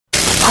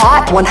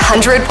Hot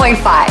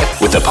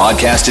 100.5. With the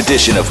podcast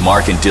edition of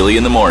Mark and Dilly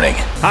in the Morning.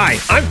 Hi,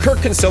 I'm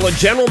Kirk Kinsella,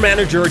 General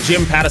Manager at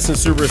Jim Pattison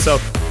Subaru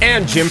South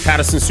and Jim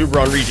Pattison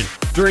Subaru on Region.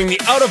 During the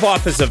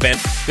out-of-office event,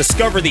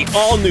 discover the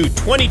all-new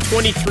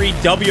 2023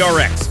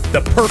 WRX,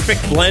 the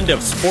perfect blend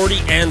of sporty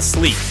and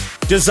sleek.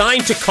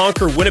 Designed to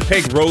conquer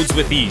Winnipeg roads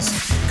with ease.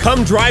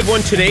 Come drive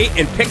one today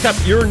and pick up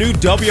your new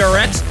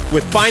WRX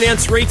with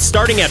finance rates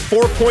starting at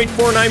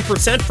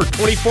 4.49% for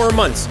 24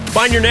 months.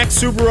 Find your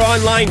next Subaru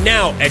online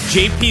now at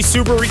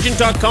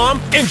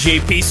jpsubaruregion.com and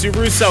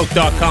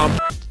jpsubarusouth.com.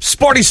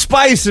 Sporty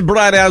Spice and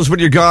Brian Adams, When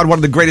You're Gone, one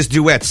of the greatest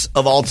duets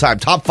of all time.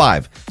 Top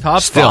five.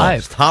 Top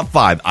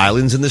five.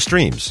 Islands in the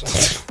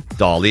Streams.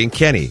 Dolly and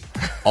Kenny,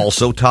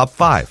 also top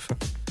five.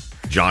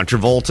 John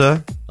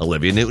Travolta,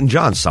 Olivia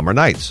Newton-John, Summer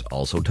Nights,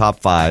 also top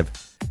five.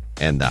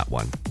 And that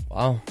one.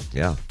 Wow.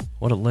 Yeah.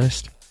 What a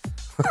list.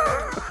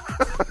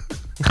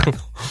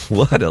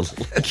 What a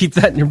list. Keep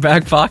that in your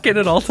back pocket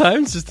at all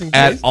times, just in case.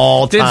 At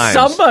all times. Did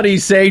somebody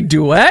say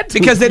duet?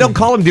 Because they don't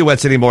call them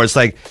duets anymore. It's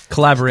like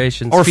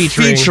collaborations. Or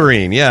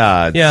featuring.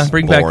 Yeah. Yeah,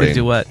 bring boring. back the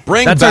duet.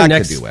 That's back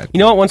the duet. You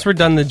know what? Once we're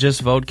done the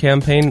Just Vote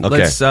campaign,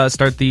 Okay. let's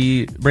start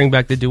the Bring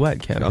Back the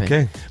Duet campaign.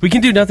 Okay. We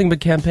can do nothing but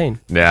campaign.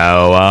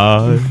 Now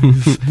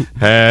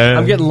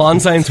I'm getting lawn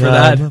signs for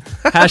that.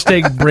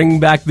 Hashtag Bring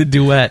Back the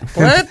Duet.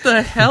 What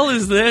the hell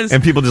is this?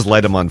 And people just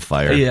light them on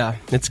fire. Yeah,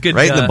 it's good.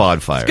 Right in the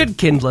bonfire. It's good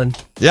kindling.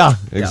 Yeah,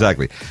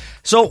 exactly.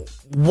 So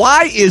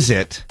why is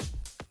it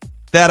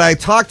that I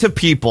talk to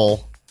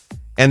people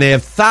and they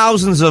have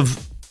thousands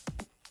of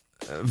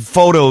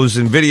photos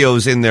and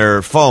videos in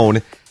their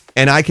phone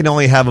and I can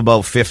only have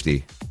about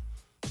 50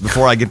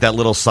 before I get that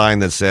little sign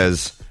that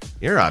says,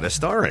 you're out of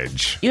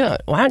storage? Yeah,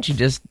 why don't you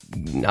just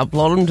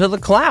upload them to the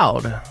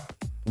cloud?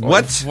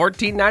 What?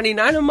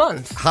 $14.99 a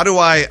month. How do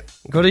I...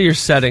 Go to your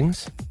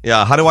settings.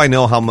 Yeah, how do I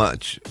know how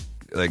much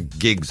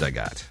gigs I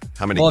got?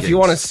 How many gigs? If you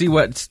want to see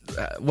what's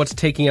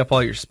taking up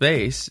all your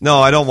space.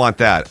 No, I don't want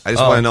that. I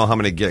just want to know how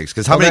many gigs.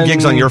 Because how many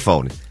gigs on your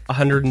phone?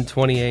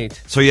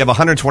 128. So you have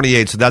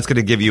 128, so that's going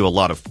to give you a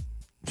lot of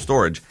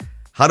storage.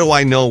 How do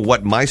I know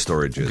what my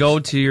storage is? Go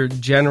to your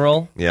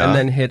general Yeah. and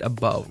then hit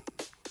about.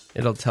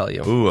 It'll tell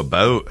you. Ooh,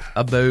 about.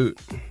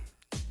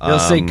 It'll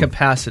say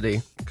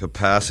capacity.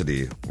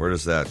 Capacity. Where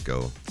does that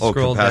go?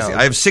 Scroll capacity.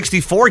 down. I have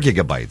 64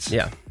 gigabytes.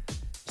 Yeah.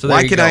 So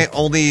why can I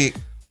only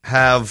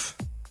have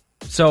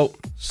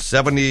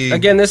 70?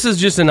 Again, this is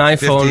just an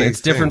iPhone. 50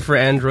 It's different for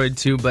Android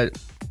too, but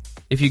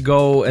if you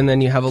go and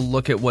then you have a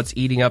look at what's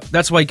eating up,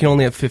 that's why you can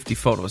only have 50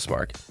 photos,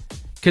 Mark.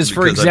 Because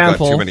for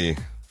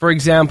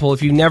example,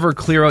 if you never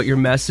clear out your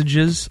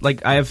messages,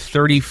 like I have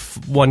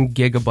 31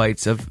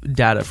 gigabytes of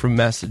data from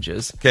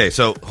messages. Okay,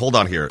 so hold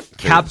on here.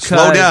 Okay, CapCut,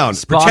 slow down.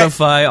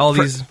 Spotify,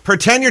 these.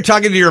 Pretend you're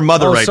talking to your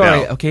mother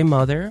now. Okay,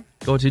 mother.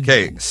 Go to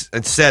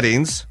it's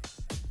settings,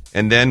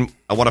 and then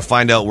I want to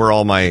find out where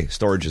all my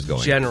storage is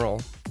going.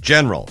 General.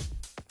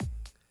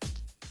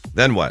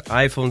 Then what?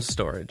 iPhone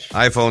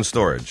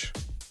storage.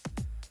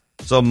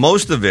 So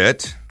most of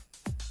it,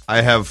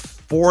 I have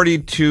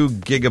 42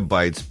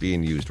 gigabytes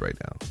being used right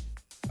now.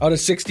 Out of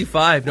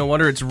 65. No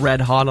wonder it's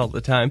red hot all the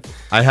time.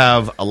 I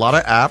have a lot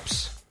of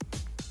apps.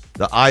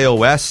 The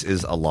iOS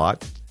is a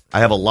lot. I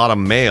have a lot of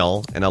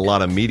mail and a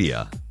lot of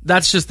media.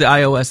 That's just the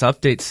iOS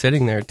update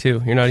sitting there,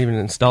 too. You're not even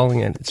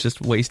installing it. It's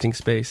just wasting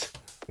space.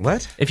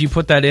 What? If you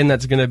put that in,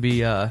 that's going to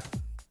be...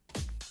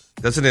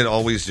 Doesn't it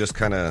always just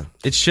kind of...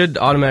 It should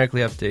automatically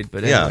update,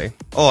 but anyway.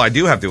 Oh, I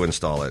do have to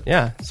install it.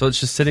 Yeah, so it's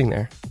just sitting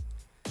there.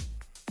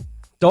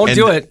 Don't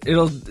do it.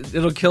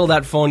 It'll kill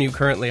that phone you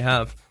currently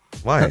have.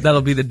 Why?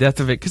 That'll be the death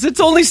of it, because it's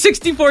only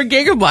 64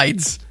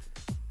 gigabytes.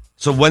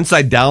 So once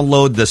I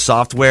download the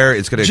software,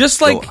 it's going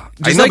to...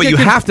 I know, but you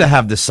have to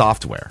have the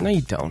software. No,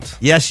 you don't.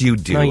 Yes, you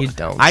do. No, you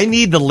don't. I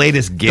need the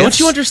latest gifts. Don't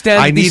you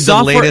understand? I need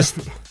the latest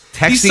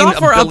texting. These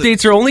software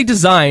updates are only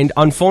designed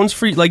on phones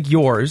for like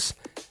yours,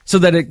 so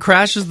that it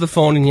crashes the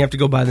phone and you have to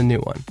go buy the new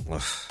one.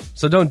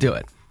 So don't do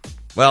it.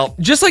 Well,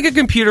 just like a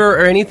computer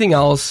or anything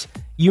else,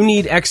 you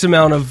need X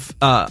amount of...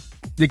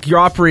 your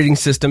operating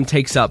system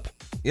takes up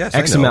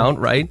X amount,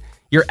 right?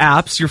 Your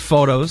apps, your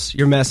photos,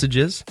 your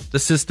messages, the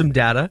system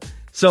data.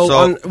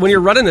 So when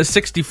you're running a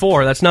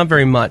 64, that's not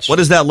very much. What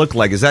does that look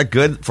like? Is that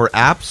good for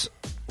apps?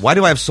 Why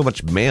do I have so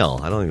much mail?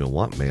 I don't even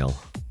want mail.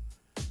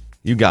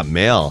 You got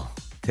mail.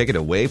 Take it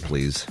away,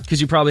 please. Because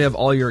you probably have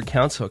all your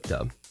accounts hooked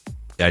up.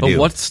 I do.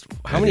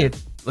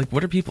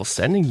 What are people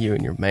sending you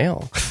in your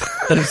mail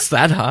that it's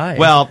that high?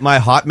 Well, my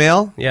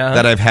Hotmail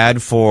that I've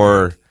had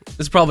for...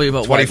 It's probably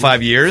about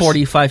 25 years.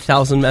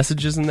 45,000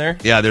 messages in there.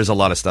 Yeah, there's a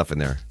lot of stuff in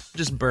there.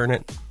 Just burn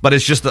it. But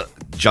it's just the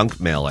junk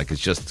mail. Like,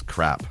 it's just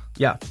crap.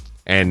 Yeah.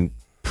 And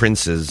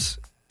princes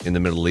in the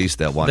Middle East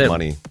that want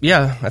money.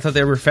 Yeah, I thought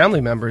they were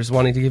family members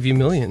wanting to give you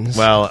millions.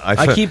 Well,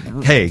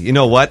 Hey, you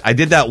know what? I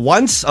did that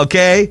once,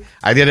 okay?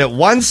 I did it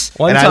once,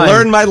 One and time. I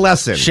learned my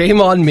lesson. Shame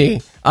on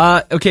me.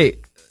 Okay,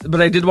 but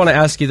I did want to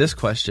ask you this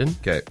question.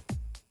 Okay.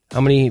 How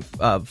many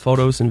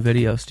photos and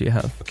videos do you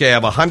have? Okay, I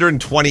have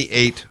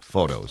 128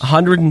 photos.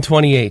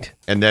 128.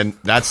 And then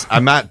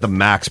I'm at the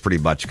max pretty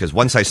much, because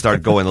once I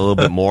start going a little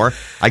bit more,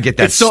 I get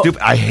that stupid.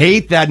 I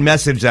hate that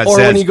message that says.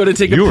 Or when you go to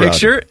take a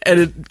picture and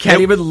it can't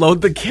even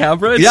load the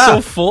camera. It's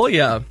so full.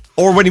 Yeah.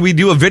 Or when we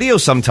do a video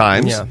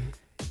sometimes. Yeah.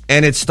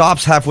 And it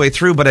stops halfway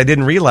through, but I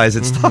didn't realize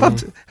it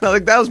stopped. And I'm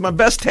like, that was my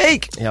best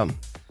take. Yeah.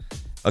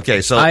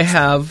 Okay, so I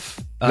have.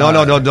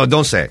 No,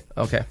 don't say it.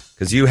 Okay.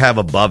 Because you have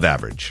above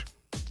average.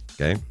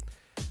 Okay.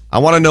 I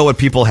want to know what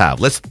people have.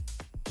 Let's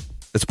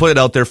put it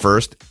out there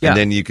first, and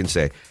then you can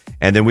say.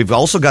 And then we've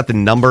also got the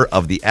number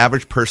of the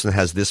average person that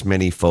has this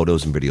many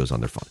photos and videos on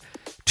their phone.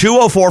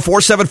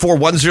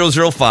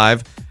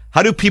 204-474-1005.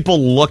 How do people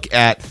look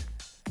at?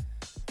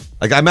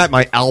 Like, I'm at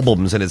my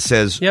albums, and it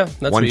says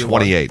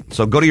 128.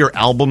 So go to your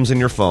albums in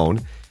your phone.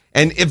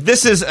 And if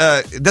this is,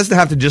 it doesn't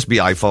have to just be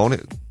iPhone.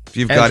 If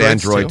you've got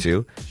Android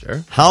too.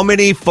 Sure. How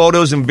many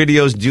photos and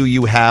videos do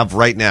you have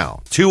right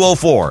now?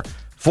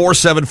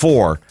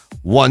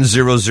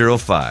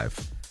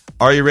 204-474-1005.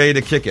 Are you ready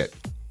to kick it?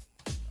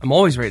 I'm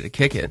always ready to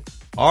kick it.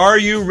 Are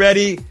you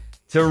ready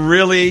to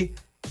really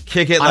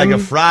kick it like a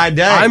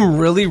Friday? I'm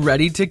really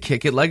ready to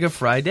kick it like a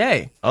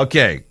Friday.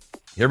 Okay,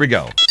 here we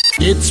go.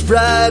 It's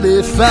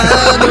Friday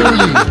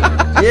finally.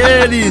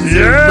 Yeah, it is.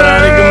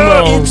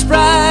 It's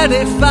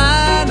Friday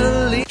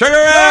finally. Turn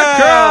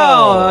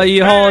around! Are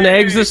you hauling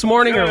eggs this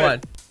morning or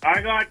what? I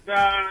got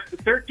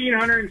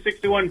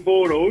 1,361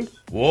 photos.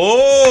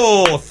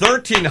 Whoa,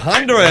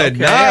 1,300.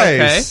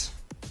 Nice.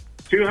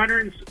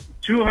 Okay.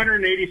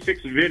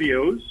 286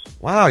 videos.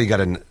 Wow, you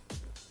got a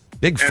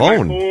big And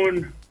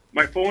phone.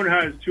 My phone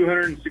has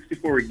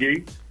 264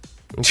 gigs.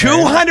 Okay.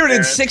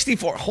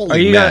 264.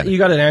 Holy man. You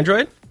got an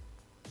Android?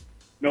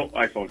 No,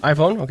 iPhone.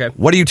 iPhone? Okay.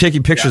 What are you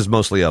taking pictures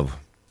mostly of?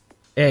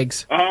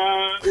 Eggs.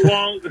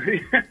 Well,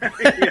 yeah,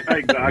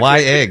 exactly. Why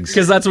eggs?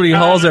 Because that's what he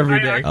hauls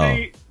every day.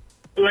 Actually,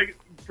 like,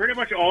 pretty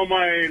much all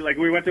my, like,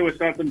 we went to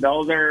Wisconsin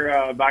Dells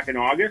there back in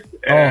August,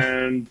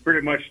 and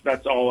pretty much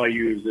that's all I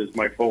use is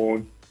my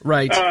phone.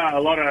 Right. A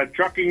lot of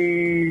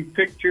trucking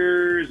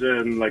pictures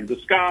and, like, the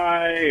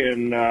sky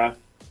and I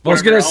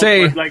was going to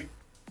say...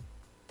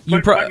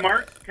 But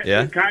Mark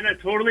kind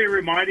of totally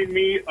reminded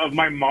me of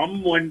my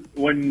mom when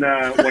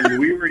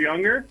we were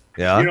younger.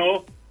 Yeah. You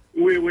know,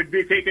 we would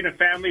be taking a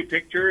family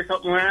picture or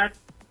something like that,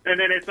 and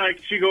then it's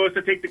like she goes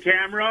to take the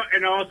camera,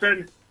 and all of a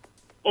sudden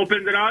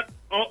opens it up.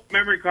 Oh,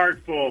 memory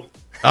card full.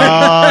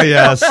 Oh,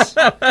 yes.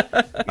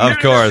 Of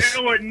course.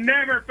 It would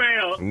never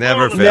fail.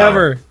 Never fail.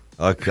 Never.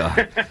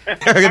 Okay.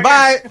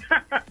 Goodbye.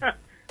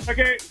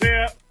 Okay, see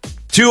ya.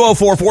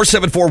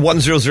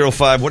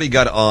 204-474-1005. What do you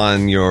got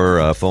on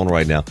your phone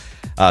right now?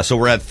 So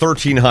we're at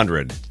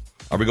 1,300.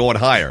 Are we going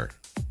higher?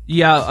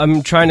 Yeah,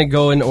 I'm trying to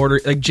go in order.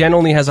 Like, Jen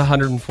only has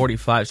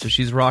 145, so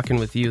she's rocking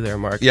with you there,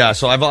 Mark. Yeah,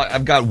 so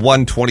I've got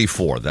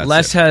 124. That's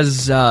Les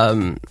has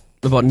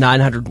about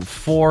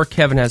 904.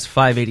 Kevin has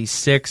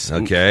 586.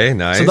 Okay,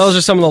 nice. So those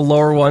are some of the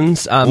lower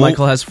ones.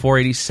 Michael has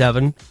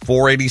 487.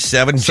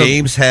 487.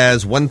 James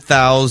has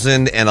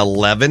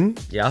 1,011.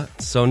 Yeah.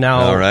 So now,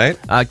 all right.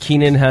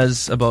 Keenan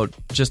has about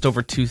just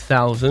over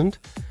 2,000.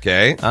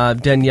 Okay.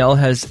 Danielle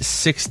has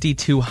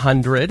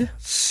 6,200.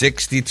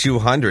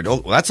 6,200. Oh,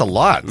 that's a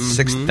lot.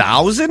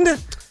 6,000?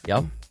 Yeah.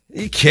 Are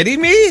you kidding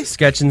me?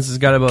 Sketchins has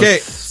got about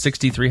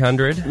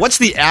 6,300. What's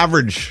the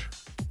average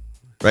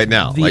right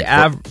now?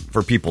 The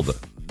for people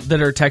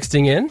that are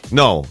texting in?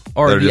 No.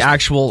 Or the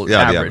actual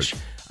average?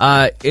 The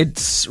average.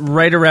 It's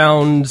right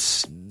around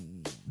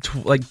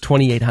like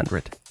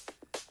 2,800.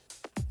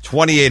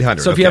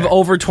 2,800. So if you have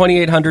over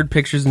 2,800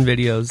 pictures and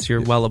videos,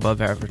 you're well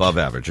above average. Above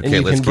average. Okay, and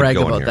you let's can keep brag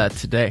going about here. that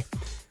today.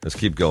 Let's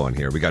keep going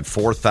here. We got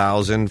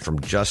 4,000 from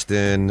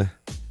Justin.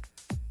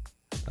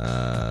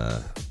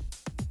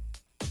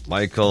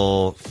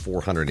 Michael,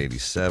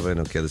 487.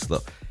 Okay, let's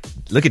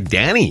look at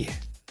Danny. Did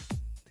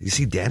you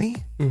see Danny?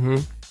 Mm-hmm.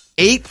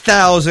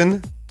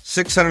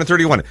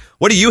 8,631.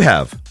 What do you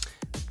have?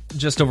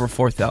 Just over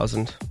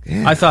 4,000.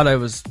 Yeah. I thought I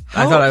was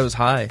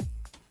high.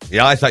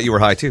 Yeah, I thought you were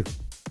high too.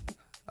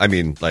 I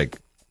mean, like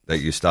that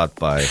you stopped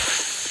by,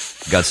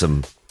 got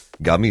some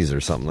gummies or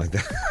something like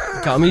that.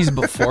 Gummies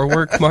before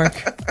work, Mark?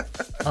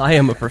 I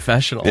am a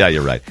professional. Yeah,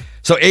 you're right.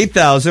 So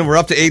 8,000. We're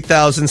up to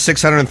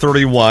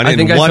 8,631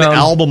 in one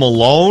album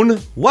alone.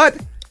 What?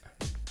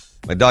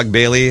 My dog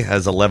Bailey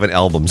has 11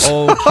 albums.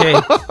 Okay.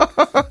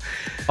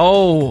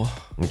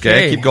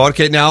 Okay, keep going.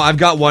 Okay, now I've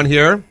got one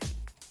here.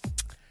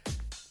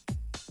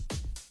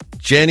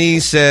 Jenny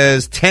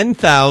says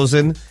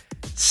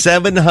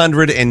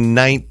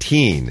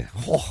 10,719.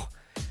 Oh,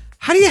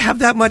 how do you have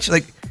that much?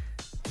 Like,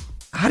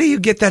 how do you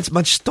get that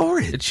much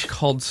storage? It's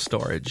called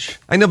storage.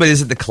 I know, but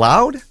is it the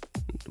cloud?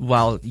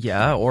 Well,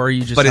 yeah, or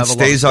you just but have it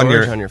stays a lot of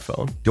storage on your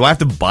phone. Do I have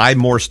to buy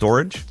more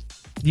storage?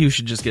 You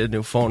should just get a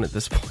new phone at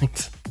this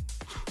point.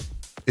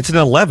 It's an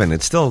 11.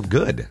 It's still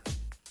good.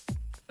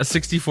 A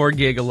 64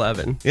 gig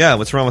 11. Yeah,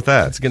 what's wrong with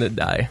that? It's going to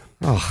die.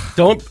 Oh.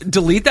 Don't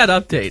delete that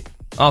update.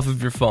 off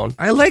of your phone.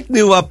 I like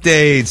new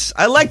updates.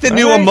 I like the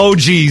new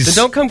emojis.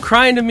 So don't come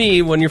crying to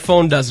me when your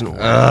phone doesn't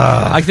work.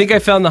 I think I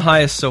found the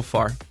highest so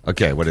far.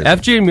 Okay, what is it?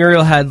 FJ and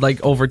Muriel had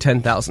like over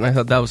 10,000. I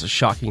thought that was a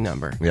shocking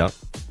number. Yeah.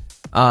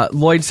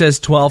 Lloyd says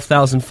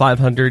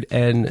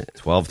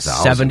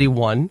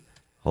 12,571.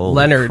 Holy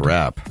Leonard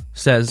crap.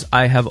 says,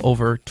 I have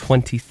over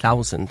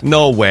 20,000.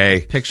 No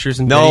way. Pictures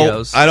and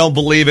videos. I don't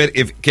believe it.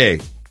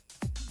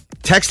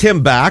 Text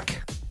him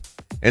back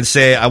and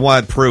say, I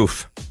want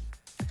proof.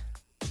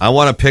 I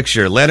want a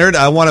picture. Leonard,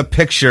 I want a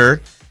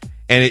picture.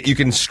 And you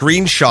can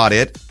screenshot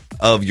it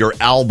of your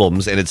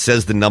albums and it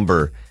says the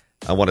number.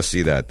 I want to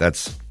see that.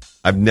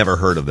 I've never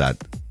heard of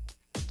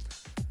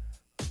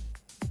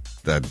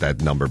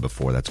that number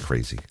before. That's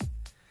crazy.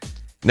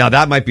 Now,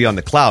 that might be on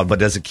the cloud, but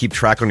does it keep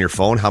track on your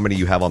phone how many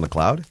you have on the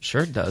cloud?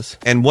 Sure it does.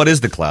 And what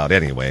is the cloud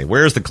anyway?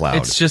 Where's the cloud?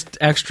 It's just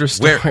extra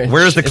storage.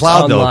 Where's the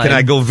cloud, though? Can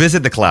I go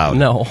visit the cloud?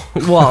 No.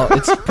 Well,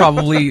 it's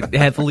probably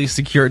heavily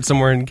secured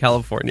somewhere in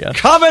California.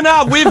 Coming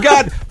up, we've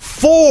got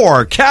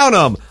 4, count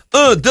them,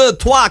 1, 2, 3,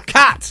 4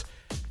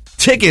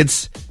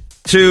 tickets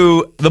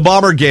to the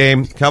Bomber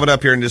game coming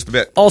up here in just a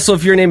bit. Also,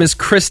 if your name is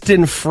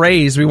Kristen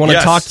Fraze, we want to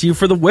talk to you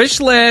for the wish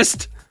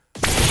list.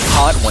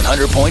 Hot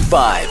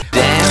 100.5.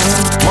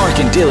 Dan, Mark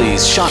and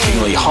Dilly's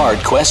shockingly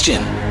hard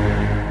question.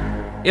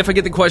 If I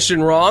get the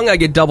question wrong, I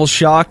get double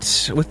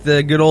shocked with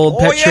the good old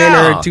Pet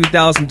Trainer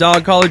 2000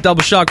 dog collar,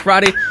 Double Shock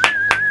Friday.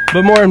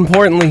 But more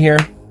importantly here,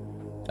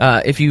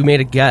 if you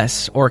made a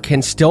guess or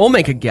can still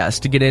make a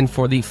guess to get in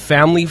for the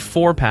family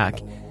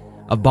 4-pack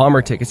of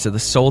Bomber tickets to the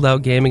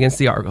sold-out game against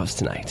the Argos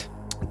tonight.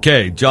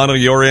 Okay,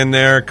 Jono, you're in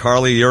there.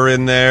 Carly, you're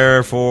in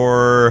there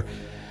for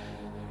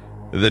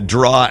the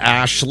draw.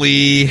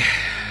 Ashley,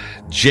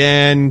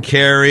 Jen,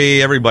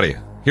 Carrie, everybody.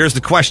 Here's the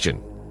question.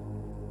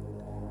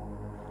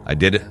 I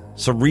did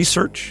some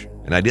research,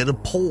 and I did a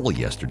poll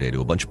yesterday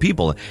to a bunch of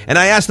people, and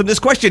I asked them this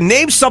question.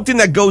 Name something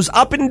that goes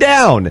up and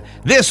down.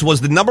 This was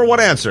the number one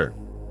answer.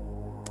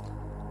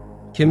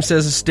 Kim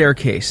says a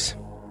staircase.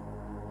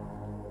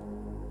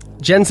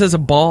 Jen says a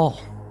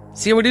ball.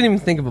 See, we didn't even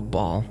think of a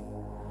ball.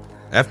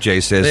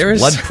 FJ says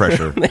blood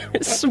pressure.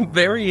 There's some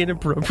very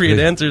inappropriate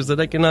answers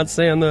that I cannot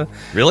say on the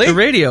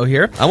radio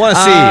here. I want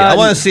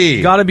to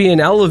see. Gotta be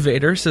an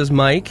elevator, says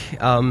Mike.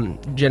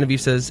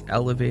 Genevieve says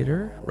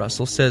elevator.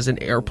 Russell says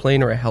an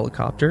airplane or a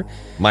helicopter.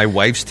 My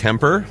wife's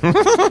temper.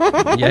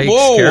 Yikes,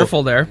 Whoa.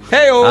 Careful there.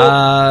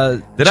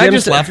 Hey-oh. Did I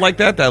just laugh like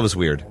that? That was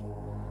weird.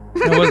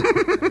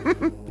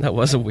 That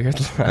was a weird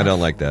laugh. I don't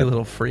like that. You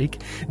little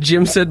freak.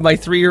 Jim said my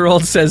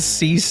 3-year-old says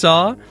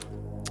seesaw.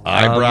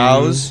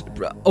 Eyebrows.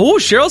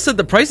 Cheryl said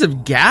the price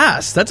of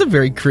gas. That's a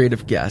very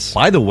creative guess.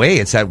 By the way,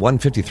 it's at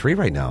 $153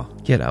 right now.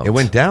 Get out. It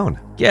went down.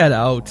 Get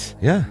out.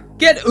 Yeah.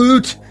 Get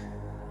out.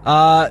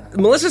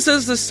 Melissa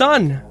says the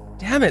sun.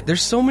 Damn it.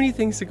 There's so many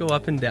things to go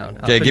up and down.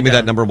 Okay, give me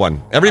that number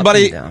one.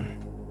 Everybody.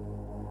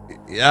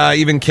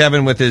 Even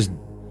Kevin with his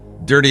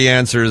dirty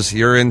answers.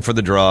 You're in for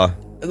the draw.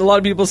 A lot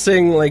of people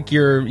saying like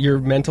your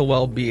mental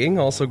well-being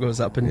also goes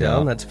up and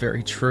down. That's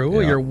very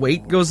true. Your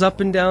weight goes up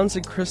and down,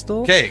 said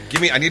Crystal. Okay,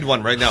 I need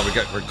one right now.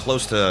 We're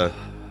close to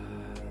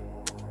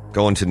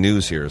going to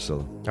news here,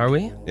 so. Are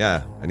we?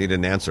 Yeah, I need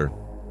an answer.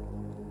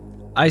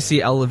 I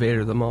see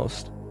elevator the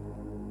most.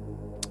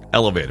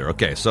 Elevator.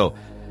 Okay, so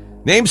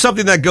name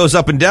something that goes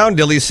up and down.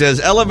 Dilly says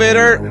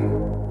elevator.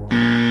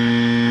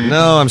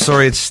 No, I'm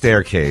sorry, it's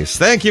staircase.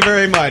 Thank you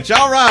very much.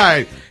 All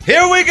right,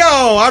 here we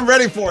go. I'm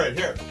ready for it.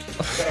 Here.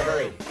 Gotta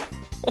hurry.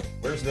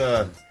 Where's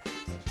the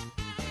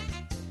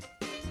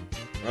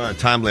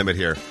time limit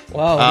here?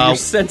 Wow, your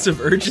sense of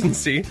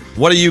urgency.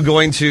 What are you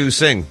going to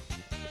sing?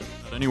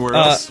 Anywhere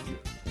else?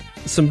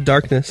 Some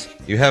darkness.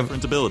 You have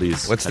different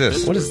abilities. What's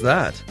this? What is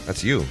that?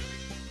 That's you.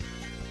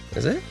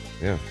 Is it?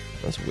 Yeah.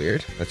 That's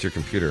weird. That's your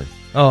computer.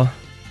 Oh.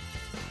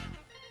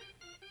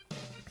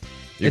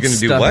 You're going to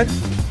do what?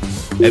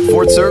 At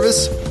Ford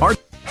Service?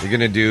 You're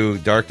going to do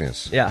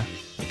darkness. Yeah.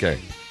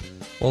 Okay.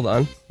 Hold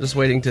on. Just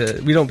waiting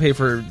to... We don't pay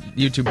for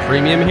YouTube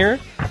Premium here.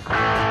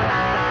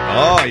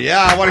 Oh,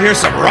 yeah. I want to hear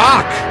some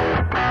rock.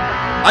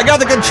 I got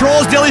the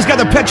controls. Dilly's got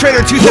the Pet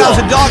Trainer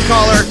 2000 dog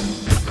collar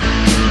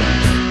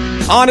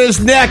on his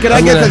neck, and I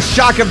get to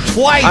shock him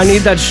twice. I need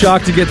that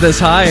shock to get this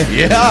high.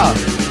 Yeah.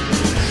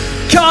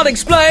 Can't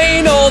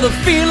explain all the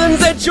feelings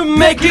that you're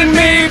making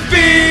me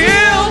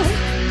feel.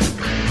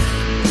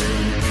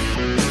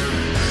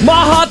 My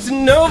heart's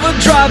in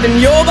overdrive and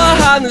you're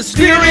behind the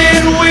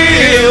steering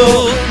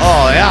wheel.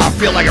 Oh, yeah, I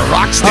feel like a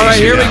rock station. All right,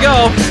 here we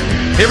go.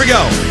 Here we go.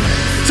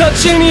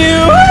 Touching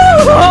you.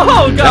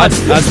 Oh, God.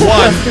 That's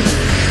one.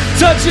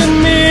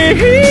 Touching me.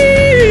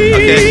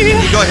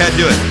 Okay, you go ahead,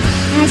 do it.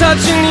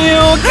 Touching you.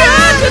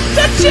 God, you're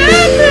touching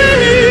me.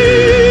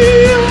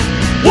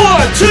 1,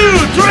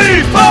 2,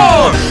 3, 4.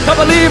 I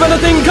believe in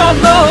a thing called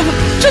love.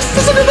 Just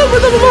listen to the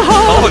rhythm of my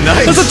heart. Oh,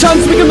 nice. There's a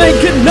chance we can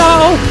make it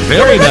now.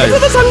 Very nice.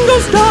 Until the sun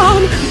goes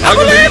down. I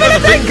believe in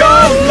a thing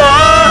called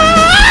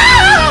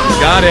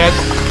love. Got it.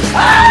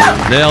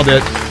 Nailed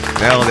it.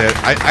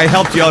 I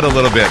helped you out a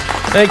little bit.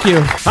 Thank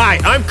you. Hi,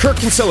 I'm Kirk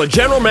Kinsella,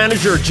 General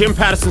Manager of Jim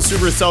Pattison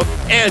Subaru South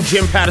and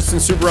Jim Pattison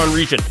Subaru on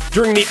Region.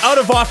 During the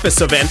out-of-office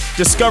event,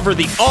 discover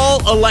the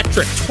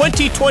all-electric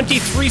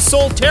 2023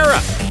 Solterra.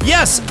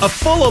 Yes, a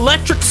full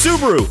electric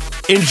Subaru.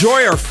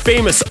 Enjoy our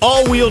famous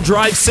all-wheel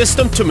drive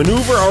system to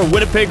maneuver our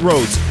Winnipeg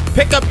roads.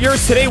 Pick up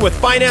yours today with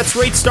finance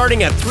rates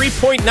starting at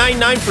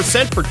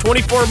 3.99% for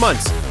 24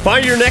 months.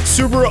 Find your next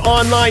Subaru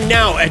online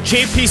now at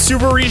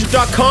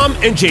jpsubaruregion.com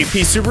and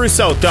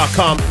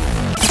jpsubarusouth.com.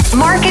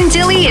 Mark and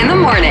Dilly in the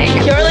morning.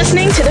 You're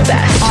listening to the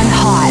best on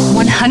Hot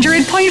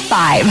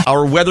 100.5.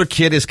 Our weather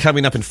kit is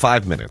coming up in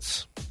 5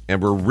 minutes,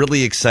 and we're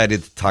really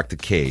excited to talk to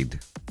Cade.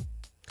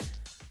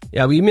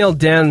 Yeah, we emailed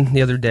Dan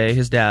the other day,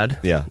 his dad.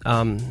 Yeah.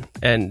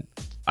 And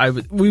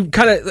we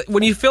kind of,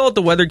 when you fill out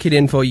the weather kit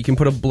info, you can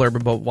put a blurb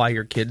about why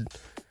your kid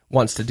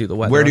wants to do the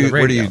weather. Where do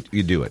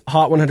you do it?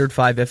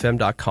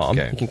 Hot105fm.com.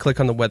 Okay. You can click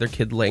on the weather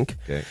kid link.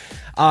 Okay.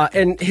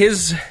 And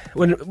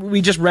when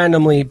we just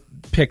randomly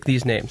pick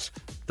these names,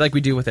 like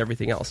we do with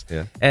everything else.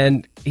 Yeah.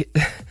 And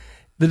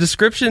the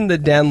description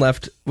that Dan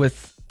left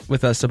with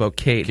us about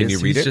Cade Can you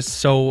read he's it? just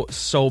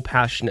so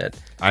passionate.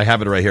 I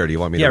have it right here. Do you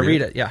want me to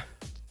read it? Yeah.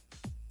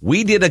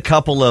 We did a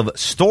couple of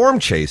storm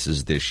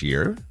chases this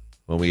year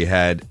when we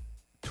had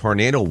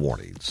tornado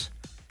warnings.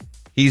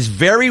 He's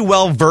very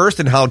well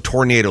versed in how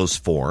tornadoes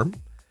form,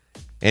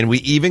 and we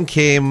even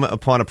came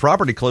upon a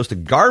property close to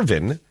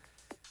Garvin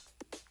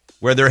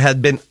where there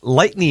had been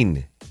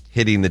lightning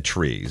hitting the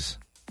trees.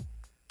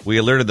 We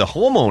alerted the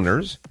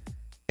homeowners,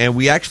 and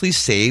we actually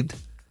saved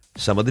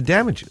some of the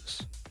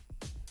damages.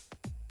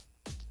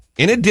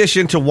 In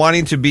addition to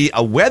wanting to be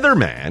a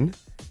weatherman,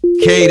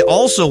 Cade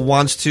also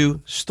wants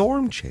to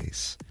storm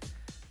chase.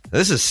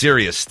 This is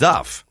serious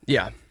stuff.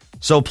 Yeah.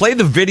 So play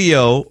the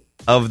video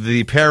of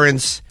the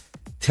parents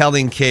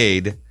telling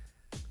Cade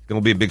he's going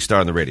to be a big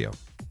star on the radio.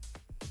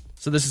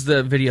 So this is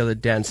the video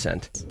that Dan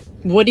sent.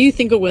 What do you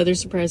think a weather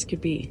surprise could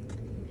be?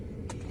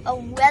 A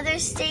weather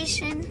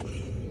station?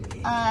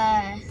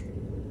 I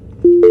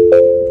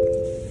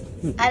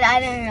don't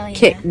really know.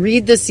 Okay,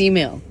 read this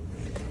email.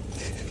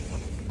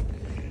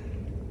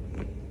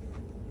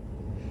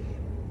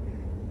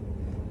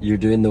 You're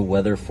doing the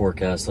weather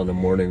forecast on a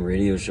morning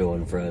radio show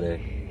on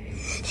Friday.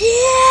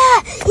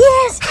 Yeah!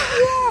 Yes!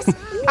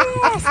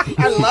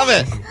 I love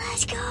it.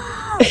 Let's go!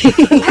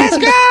 Let's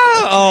go!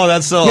 Oh,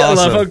 that's so awesome. I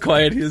love how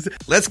quiet he is.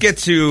 Let's get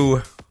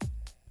to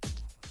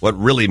what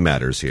really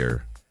matters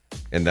here,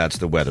 and that's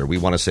the weather. We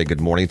want to say good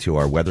morning to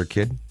our weather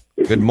kid.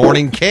 Good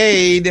morning,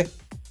 Cade.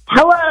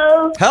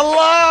 Hello!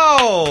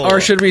 Hello!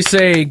 Or should we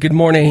say good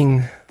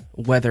morning,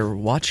 weather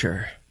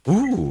watcher?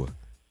 Ooh.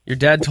 Your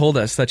dad told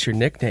us that's your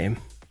nickname.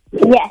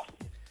 Yes.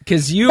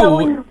 Because you...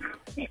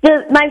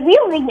 my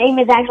real nickname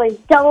is actually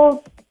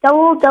Double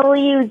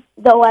W,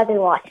 the Weather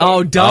Watcher.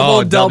 Oh,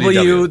 Double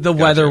W, the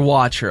Gotcha. Weather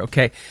Watcher.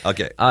 Okay.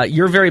 Okay.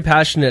 You're very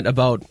passionate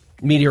about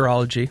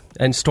meteorology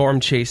and storm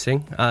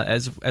chasing,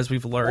 as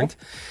we've learned.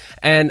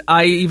 And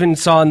I even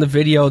saw in the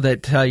video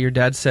that your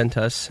dad sent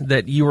us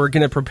that you were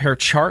going to prepare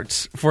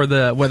charts for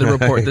the weather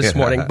report this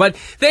morning. But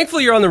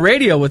thankfully you're on the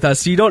radio with us,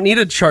 so you don't need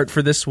a chart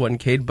for this one,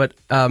 Cade. But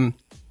do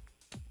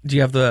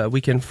you have the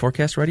weekend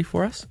forecast ready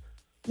for us?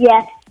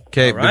 Yes.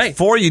 Okay, right.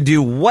 Before you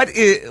do,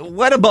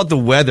 what about the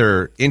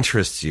weather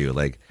interests you?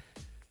 Like,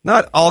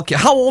 not all.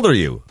 How old are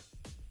you?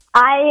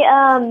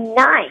 I am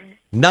 9.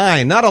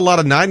 9. Not a lot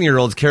of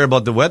 9-year-olds care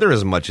about the weather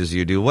as much as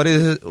you do. What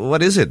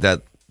is it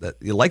that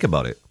you like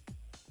about it?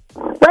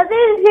 Weather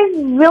is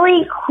just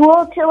really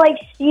cool to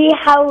see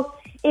how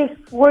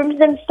it forms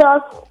and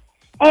stuff,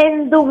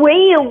 and the way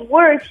it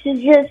works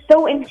is just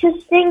so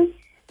interesting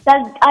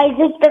that I've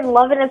just been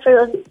loving it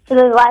for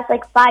the last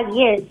 5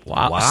 years.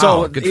 Wow.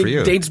 So good for you.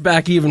 It dates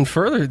back even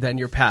further than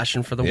your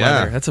passion for the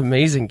weather. That's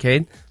amazing,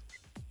 Cade.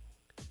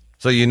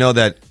 So you know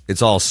that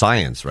it's all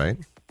science, right?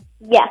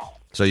 Yes.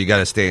 So you got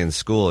to stay in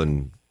school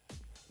and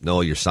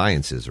know your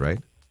sciences, right?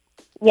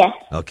 Yes.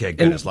 Okay,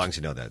 good. As long as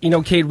you know that. You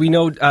know, Cade, we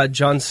know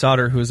John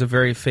Sauter, who is a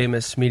very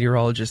famous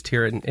meteorologist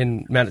here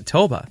in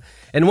Manitoba.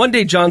 And one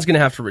day John's going to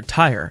have to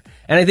retire.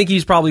 And I think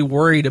he's probably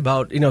worried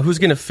about, who's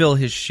going to fill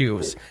his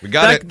shoes. We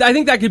got it. I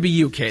think that could be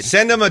you, Cade.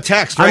 Send him a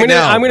text now.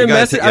 I'm going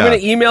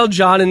to email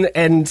John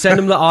and send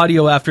him the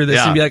audio after this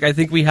and be like, I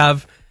think we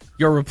have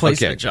your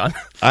replacement, John.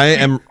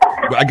 I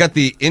got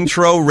the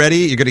intro ready.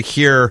 You're going to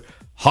hear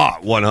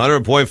Hot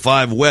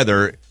 100.5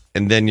 weather,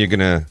 and then we're going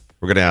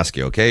to ask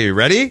you, okay? You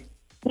ready?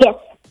 Yes.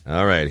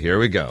 All right, here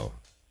we go.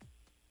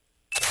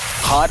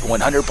 Hot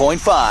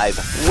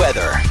 100.5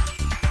 weather.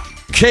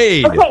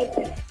 Cade.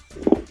 Okay.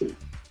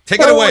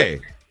 Take it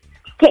away.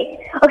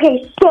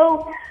 Okay,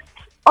 so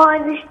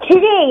on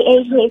today,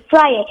 aka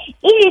Friday,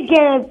 it is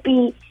going to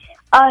be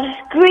a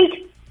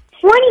great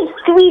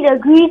 23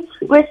 degrees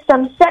with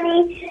some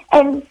sunny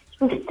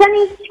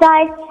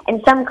skies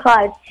and some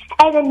clouds.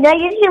 And the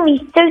night is going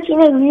to be 13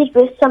 degrees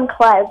with some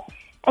clouds.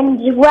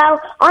 And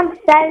well, on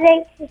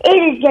Saturday, it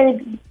is going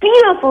to be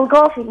beautiful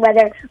golfing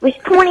weather with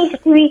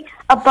 23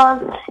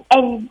 above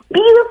and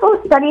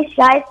beautiful sunny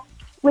skies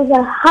with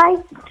a high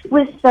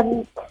with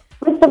some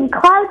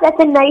clouds at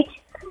the night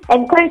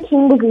and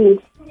 13 degrees.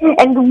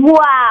 And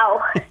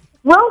wow,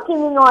 welcome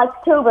in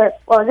October.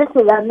 Well, this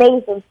is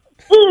amazing.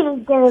 It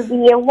is going to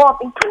be a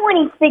whopping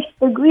 26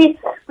 degrees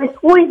with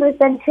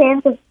 40%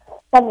 chance of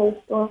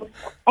thunderstorms.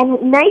 And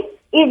at night,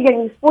 it's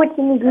going to be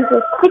 14 degrees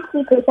with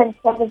 60%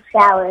 chance of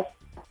showers.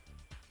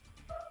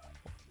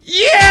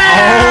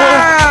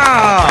 Yeah!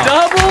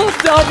 Double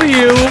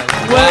W with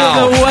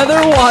the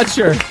Weather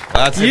Watcher.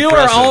 That's you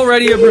impressive. are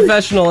already a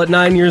professional at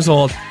 9 years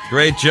old.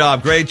 Great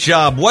job, great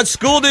job. What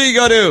school do you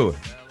go to?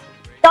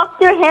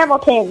 Dr.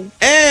 Hamilton.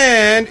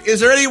 And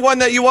is there anyone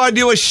that you want to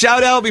do a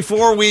shout out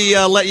before we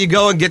let you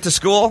go and get to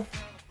school?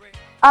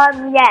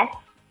 Yes.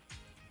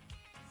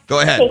 Go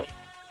ahead. Okay.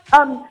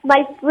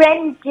 My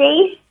friend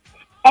Jace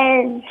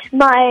and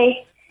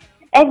my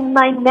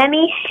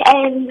Memi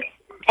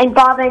and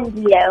Bob and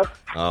Vito.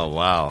 Oh,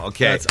 wow.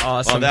 Okay. That's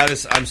awesome. Well,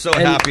 I'm so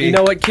And happy. you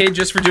know what, Kate?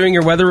 Just for doing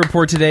your weather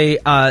report today,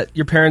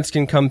 your parents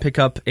can come pick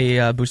up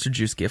a Booster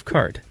Juice gift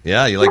card.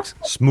 Yeah, you like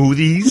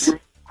smoothies?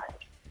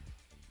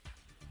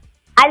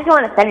 I just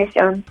want to finish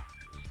them.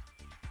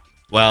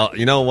 Well,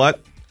 you know what?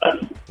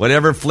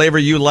 Whatever flavor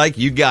you like,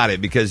 you got it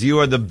because you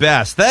are the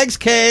best. Thanks,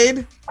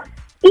 Cade.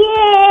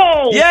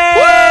 Yay!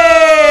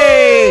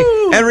 Yay!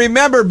 Woo! And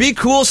remember, be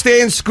cool,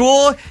 stay in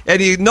school,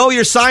 and you know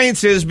your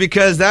sciences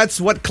because that's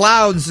what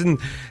clouds and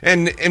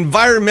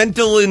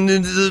environmental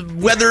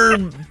and weather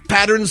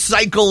pattern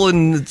cycle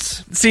and...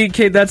 See,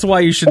 Kate, that's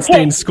why you should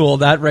stay in school.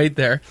 That right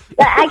there.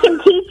 I can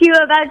teach you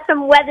about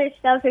some weather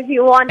stuff if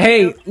you want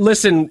Hey, to.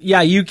 listen,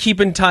 yeah, you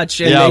keep in touch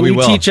and, Yeah, and we you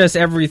will. teach us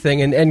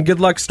everything. And good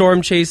luck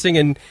storm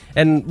chasing,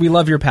 and we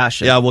love your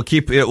passion. Yeah, we'll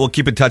keep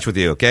in touch with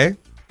you, okay?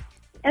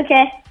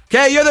 Okay.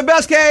 Okay, you're the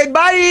best, Cade.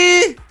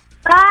 Bye!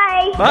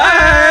 Bye!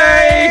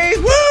 Bye!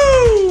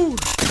 Woo!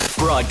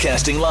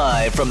 Broadcasting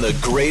live from the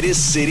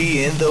greatest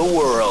city in the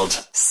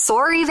world.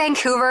 Sorry,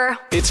 Vancouver.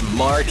 It's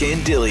Mark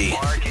and Dilly.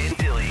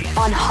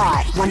 On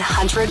Hot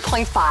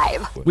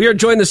 100.5. We are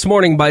joined this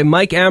morning by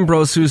Mike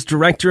Ambrose, who's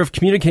Director of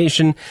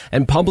Communication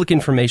and Public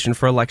Information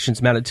for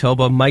Elections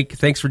Manitoba. Mike,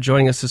 thanks for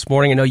joining us this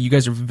morning. I know you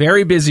guys are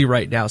very busy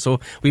right now, so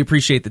we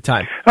appreciate the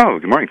time. Oh,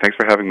 good morning. Thanks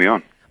for having me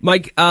on.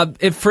 Mike,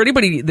 if for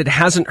anybody that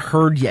hasn't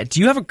heard yet,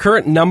 do you have a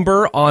current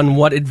number on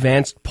what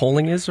advanced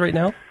polling is right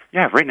now?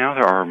 Yeah, right now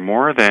there are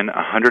more than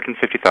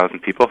 150,000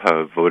 people who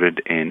have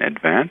voted in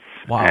advance.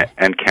 Wow.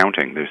 And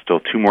counting. There's still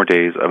 2 more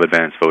days of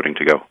advance voting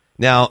to go.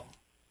 Now,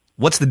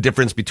 what's the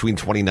difference between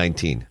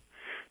 2019?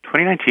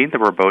 2019, there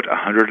were about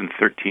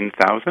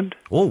 113,000.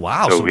 Oh,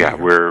 wow. So yeah,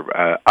 we're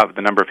up.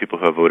 The number of people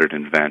who have voted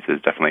in advance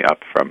is definitely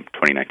up from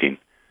 2019.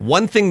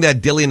 One thing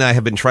that Dilly and I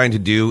have been trying to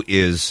do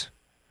is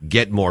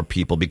get more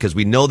people because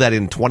we know that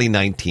in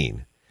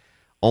 2019,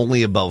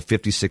 only about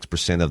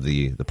 56% of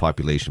the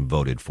population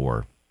voted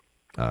for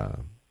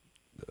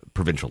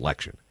provincial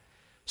election.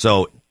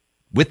 So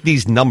with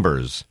these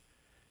numbers,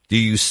 do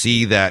you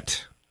see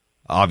that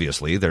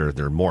obviously there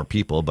are more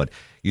people, but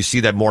you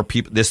see that more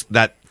people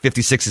that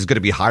 56 is going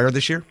to be higher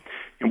this year?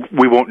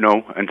 We won't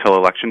know until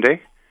Election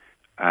Day.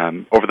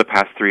 Over the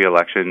past 3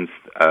 elections,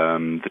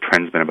 the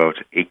trend's been about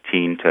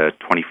 18 to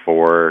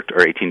 24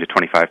 or 18 to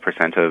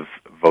 25% of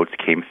votes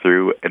came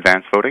through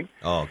advance voting.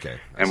 Oh, okay.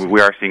 And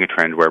we are seeing a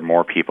trend where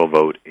more people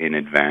vote in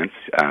advance,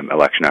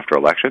 election after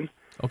election.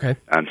 Okay.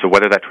 So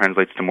whether that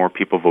translates to more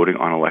people voting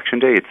on Election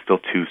Day, it's still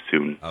too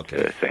soon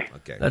to say.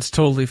 Okay. That's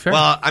totally fair.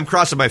 Well, I'm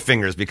crossing my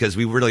fingers because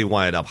we really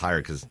want it up higher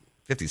because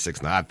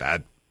 56 not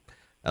bad.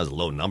 That was a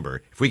low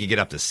number. If we could get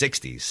up to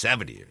 60,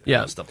 70,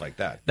 stuff like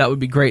that. That would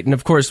be great. And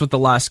of course, with the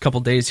last couple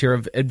days here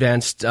of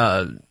advanced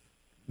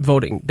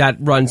voting, that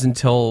runs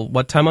until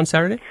what time on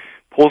Saturday?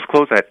 Polls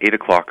close at 8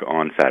 o'clock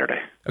on Saturday.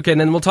 Okay,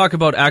 and then we'll talk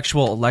about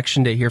actual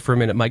Election Day here for a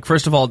minute, Mike.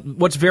 First of all,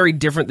 what's very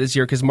different this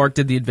year, because Mark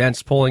did the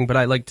advanced polling, but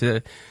I like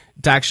to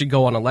actually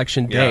go on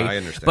Election Day. Yeah, I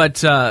understand.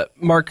 But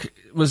Mark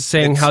was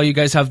saying how you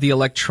guys have the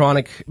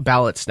electronic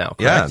ballots now,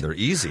 correct? Yeah, they're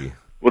easy.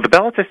 Well, the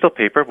ballots are still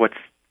paper. What's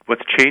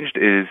changed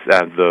is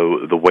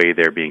the way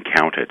they're being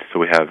counted. So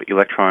we have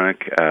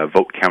electronic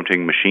vote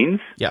counting machines.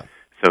 Yeah.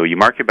 So you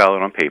mark your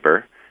ballot on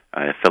paper,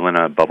 fill in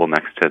a bubble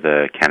next to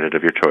the candidate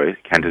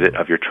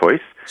of your choice.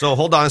 So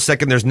hold on a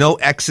second. There's no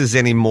X's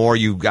anymore.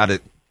 You got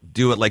to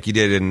do it like you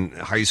did in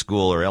high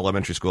school or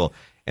elementary school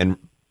and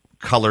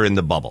color in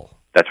the bubble.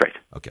 That's right.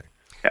 Okay.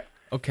 Yeah.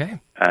 Okay.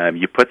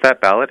 You put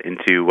that ballot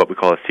into what we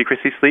call a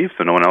secrecy sleeve,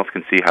 so no one else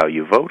can see how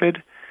you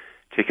voted.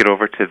 Take it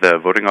over to the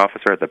voting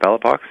officer at the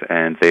ballot box,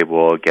 and they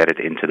will get it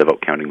into the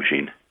vote counting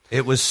machine.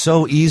 It was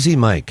so easy,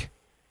 Mike.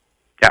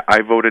 Yeah,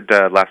 I voted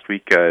last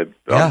week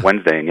on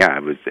Wednesday,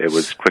 and it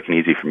was quick and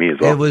easy for me as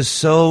well. It was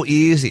so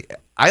easy.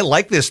 I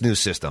like this new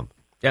system.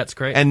 Yeah, it's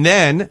great. And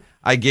then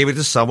I gave it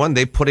to someone.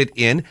 They put it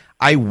in.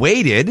 I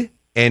waited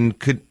and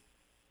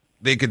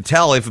they could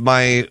tell if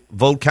my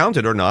vote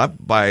counted or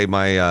not by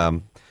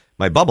my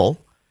my bubble.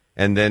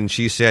 And then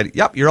she said,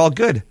 "Yep, you're all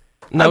good."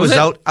 I was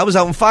out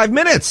in 5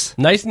 minutes.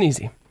 Nice and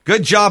easy.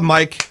 Good job,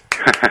 Mike.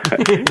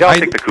 I'll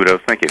take the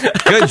kudos. Thank you.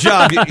 Good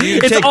job.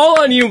 It's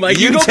all on you, Mike.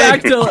 You go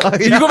back to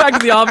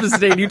the office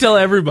today and you tell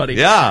everybody.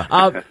 Yeah.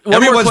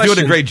 Everyone's doing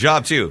a great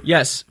job, too.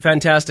 Yes,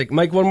 fantastic.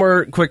 Mike, one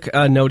more quick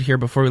note here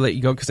before we let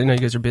you go, because I know you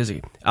guys are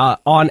busy.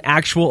 On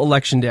actual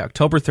Election Day,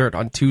 October 3rd,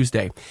 on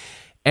Tuesday,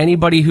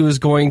 anybody who is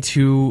going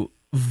to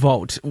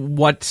vote,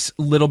 what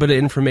little bit of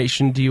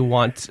information do you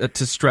want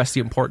to stress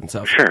the importance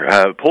of?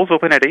 Sure. Polls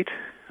open at 8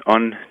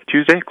 on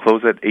Tuesday,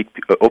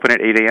 open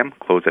at 8 a.m.,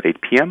 close at 8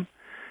 p.m.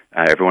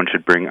 Everyone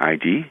should bring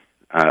ID,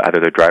 either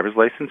their driver's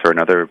license or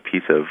another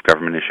piece of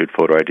government-issued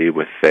photo ID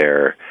with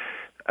their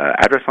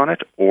address on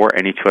it, or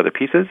any two other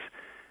pieces.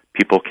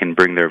 People can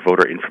bring their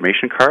voter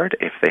information card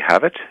if they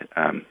have it.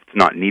 It's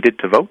not needed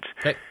to vote.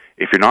 Okay.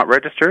 If you're not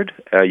registered,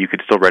 you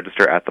could still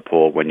register at the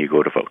poll when you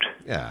go to vote.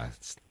 Yeah,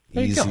 it's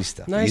easy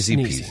stuff. Nice easy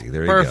and peasy. easy.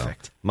 There you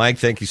Perfect. go. Mike,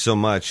 thank you so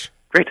much.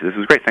 Great. This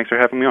is great. Thanks for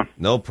having me on.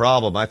 No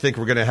problem. I think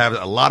we're going to have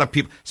a lot of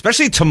people,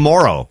 especially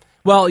tomorrow.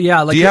 Well,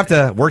 yeah. Do you have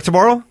to work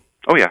tomorrow?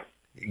 Oh, yeah.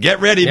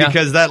 Get ready,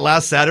 because that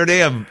last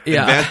Saturday of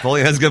advanced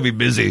polling is going to be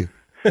busy.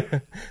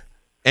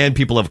 And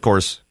people, of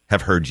course,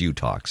 have heard you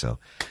talk. So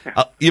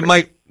you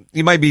might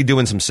be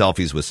doing some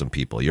selfies with some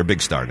people. You're a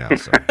big star now.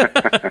 So.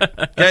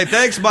 Okay,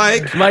 thanks,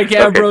 Mike. Mike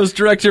Ambrose,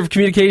 Director of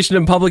Communication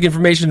and Public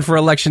Information for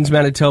Elections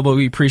Manitoba.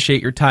 We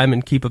appreciate your time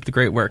and keep up the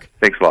great work.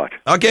 Thanks a lot.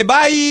 Okay,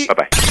 bye.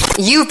 Bye-bye.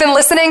 You've been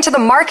listening to the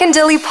Mark and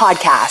Dilly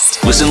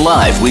Podcast. Listen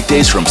live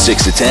weekdays from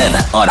 6 to 10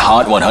 on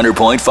Hot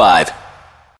 100.5.